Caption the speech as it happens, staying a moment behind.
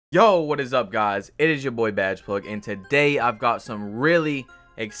Yo, what is up, guys? It is your boy BadgePlug, and today I've got some really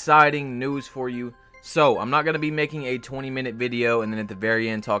exciting news for you. So I'm not going to be making a 20-minute video and then at the very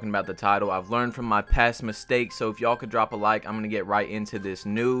end talking about the title. I've learned from my past mistakes, so if y'all could drop a like, I'm going to get right into this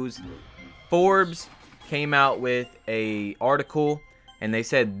news. Forbes came out with an article and they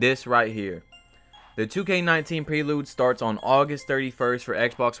said this right here: the 2K19 Prelude starts on August 31st for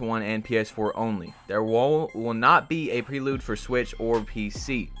Xbox One and PS4 only. There will not be a Prelude for Switch or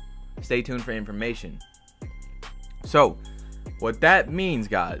PC. Stay tuned for information. So, what that means,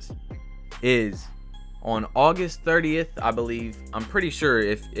 guys, is on August 30th, I believe, I'm pretty sure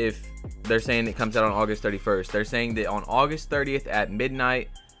if they're saying it comes out on August 31st, they're saying that on August 30th at midnight,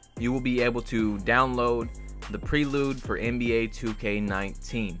 you will be able to download the Prelude for NBA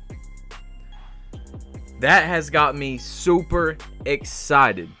 2K19. That has got me super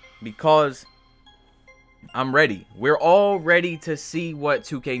excited because I'm ready. We're all ready to see what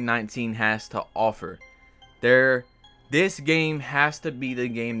 2K19 has to offer. This game has to be the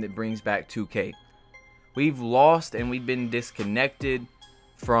game that brings back 2K. We've lost and we've been disconnected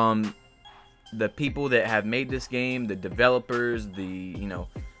from the people that have made this game, the developers,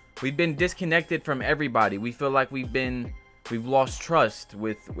 we've been disconnected from everybody. We feel like we've lost trust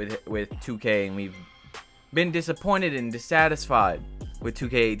with 2K, and we've been disappointed and dissatisfied with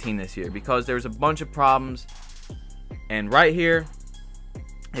 2K18 this year because there's a bunch of problems. And right here,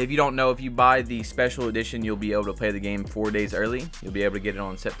 if you don't know, if you buy the special edition, you'll be able to play the game 4 days early. You'll be able to get it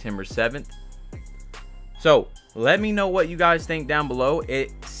on September 7th. So let me know what you guys think down below.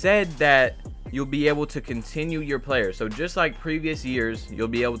 It said that you'll be able to continue your player. So just like previous years, you'll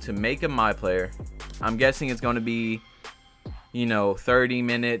be able to make a My Player. I'm guessing it's going to be, 30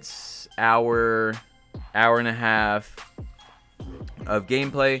 minutes, hour and a half of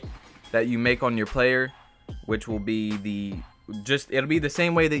gameplay that you make on your player, which will be it'll be the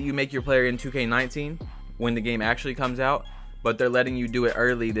same way that you make your player in 2K19 when the game actually comes out, but they're letting you do it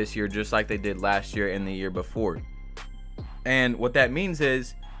early this year just like they did last year and the year before. And what that means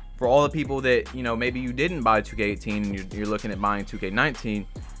is, for all the people that, maybe you didn't buy 2K18 and you're looking at buying 2K19,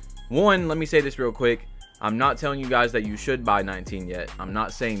 one, let me say this real quick. I'm not telling you guys that you should buy 19 yet. I'm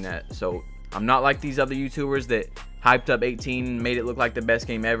not saying that. So I'm not like these other YouTubers that hyped up 18 and made it look like the best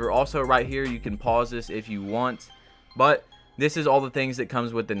game ever. Also, right here, you can pause this if you want, but this is all the things that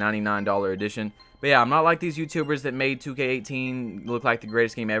comes with the $99 edition. But yeah, I'm not like these YouTubers that made 2K18 look like the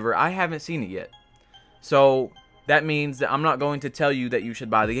greatest game ever. I haven't seen it yet, so that means that I'm not going to tell you that you should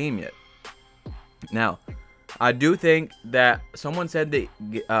buy the game yet. Now, I do think that someone said that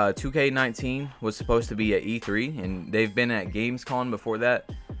 2K19 was supposed to be at E3, and they've been at Gamescom before that.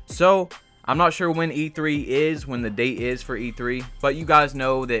 So I'm not sure when E3 is, when the date is for E3, but you guys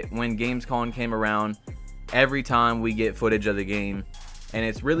know that when Gamescom came around, every time we get footage of the game, and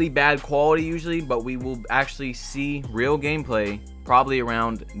it's really bad quality usually, but we will actually see real gameplay probably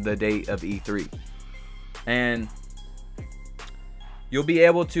around the date of E3. And you'll be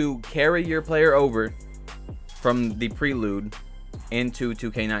able to carry your player over from the Prelude into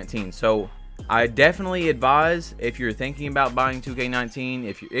 2K19. So I definitely advise, if you're thinking about buying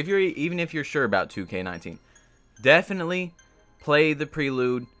 2K19, even if you're sure about 2K19, definitely play the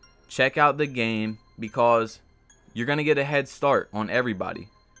Prelude, check out the game, because you're going to get a head start on everybody.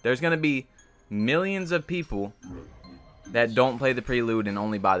 There's going to be millions of people that don't play the Prelude and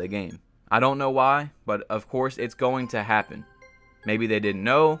only buy the game. I don't know why, but of course it's going to happen. Maybe they didn't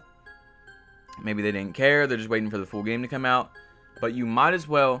know, maybe they didn't care, they're just waiting for the full game to come out. But you might as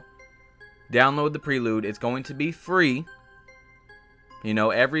well download the Prelude. It's going to be free.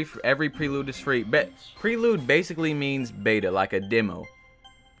 Every Prelude is free. But Prelude basically means beta, like a demo.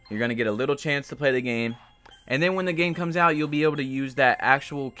 You're going to get a little chance to play the game, and then when the game comes out, you'll be able to use that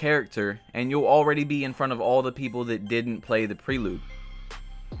actual character, and you'll already be in front of all the people that didn't play the Prelude.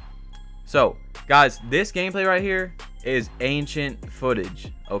 So, guys, this gameplay right here is ancient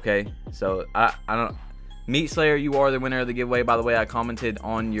footage, okay? So, I don't... Meat Slayer, you are the winner of the giveaway. By the way, I commented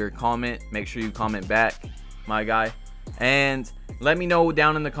on your comment. Make sure you comment back, my guy. And let me know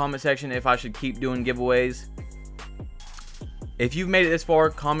down in the comment section if I should keep doing giveaways. If you've made it this far,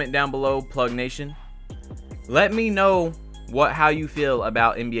 comment down below, Plug Nation. Let me know how you feel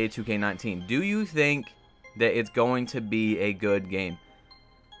about NBA 2K19. Do you think that it's going to be a good game?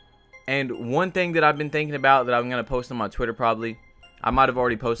 And one thing that I've been thinking about that I'm going to post on my Twitter probably, I might have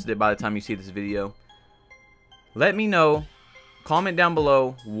already posted it by the time you see this video. Let me know, comment down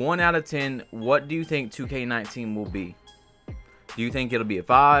below, 1 out of 10, what do you think 2K19 will be? Do you think it'll be a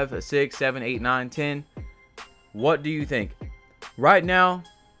 5, a 6, 7, 8, 9, 10? What do you think? Right now,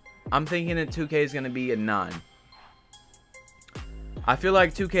 I'm thinking that 2K is going to be a 9. I feel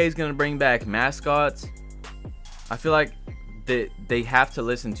like 2K is going to bring back mascots. I feel like they have to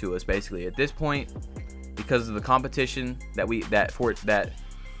listen to us basically at this point, because of the competition that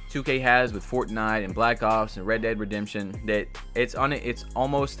 2K has with Fortnite and Black Ops and Red Dead Redemption, that it's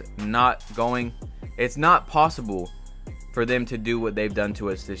almost not going, it's not possible for them to do what they've done to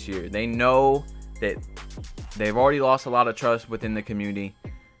us this year. They know that they've already lost a lot of trust within the community,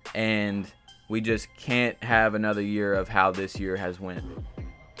 and we just can't have another year of how this year has went.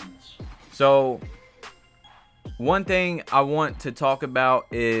 So one thing I want to talk about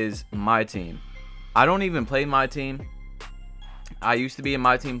is my team. I don't even play my team. I used to be a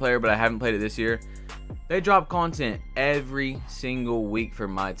my team player, but I haven't played it this year. They drop content every single week for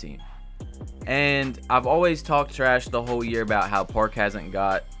my team, and I've always talked trash the whole year about how Park hasn't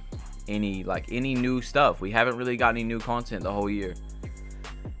got any new stuff. We haven't really got any new content the whole year,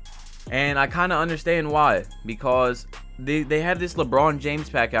 and I kind of understand why, because they have this LeBron James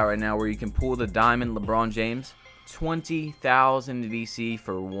pack out right now where you can pull the diamond LeBron James, 20,000 VC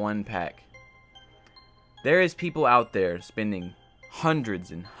for one pack. There is people out there spending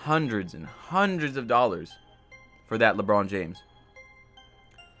hundreds and hundreds and hundreds of dollars for that LeBron James.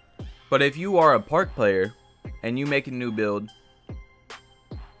 But if you are a Park player and you make a new build,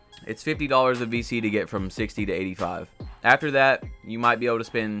 it's $50 of VC to get from 60 to 85. After that, you might be able to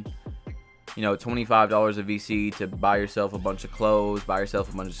spend, you know, $25 of VC to buy yourself a bunch of clothes, buy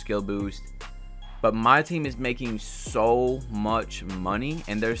yourself a bunch of skill boost. But my team is making so much money,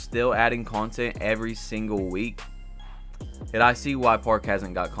 and they're still adding content every single week, that I see why Park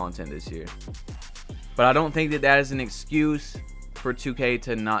hasn't got content this year. But I don't think that is an excuse for 2K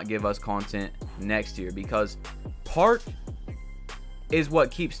to not give us content next year, because Park is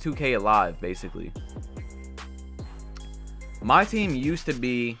what keeps 2K alive, basically. My team used to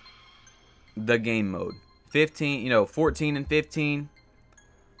be the game mode. 14 and 15.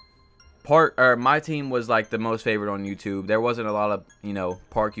 My team was like the most favorite on YouTube. There wasn't a lot of,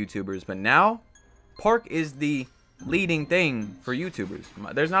 Park YouTubers, but now Park is the leading thing for YouTubers.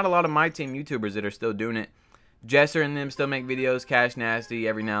 There's not a lot of my team YouTubers that are still doing it. Jesser and them still make videos, Cash Nasty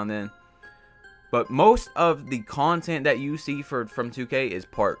every now and then. But most of the content that you see from 2K is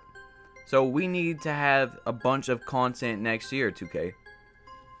Park. So we need to have a bunch of content next year, 2K.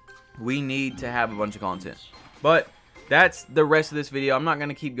 We need to have a bunch of content. But that's the rest of this video. I'm not going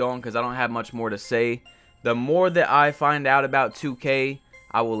to keep going because I don't have much more to say. The more that I find out about 2K,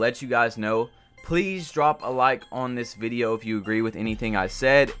 I will let you guys know. Please drop a like on this video if you agree with anything I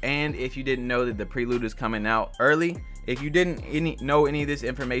said, and if you didn't know that the Prelude is coming out early. If you didn't know any of this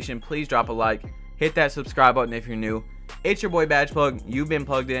information, please drop a like. Hit that subscribe button if you're new. It's your boy BadgePlug. You've been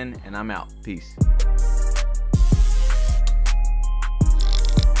plugged in, and I'm out. Peace.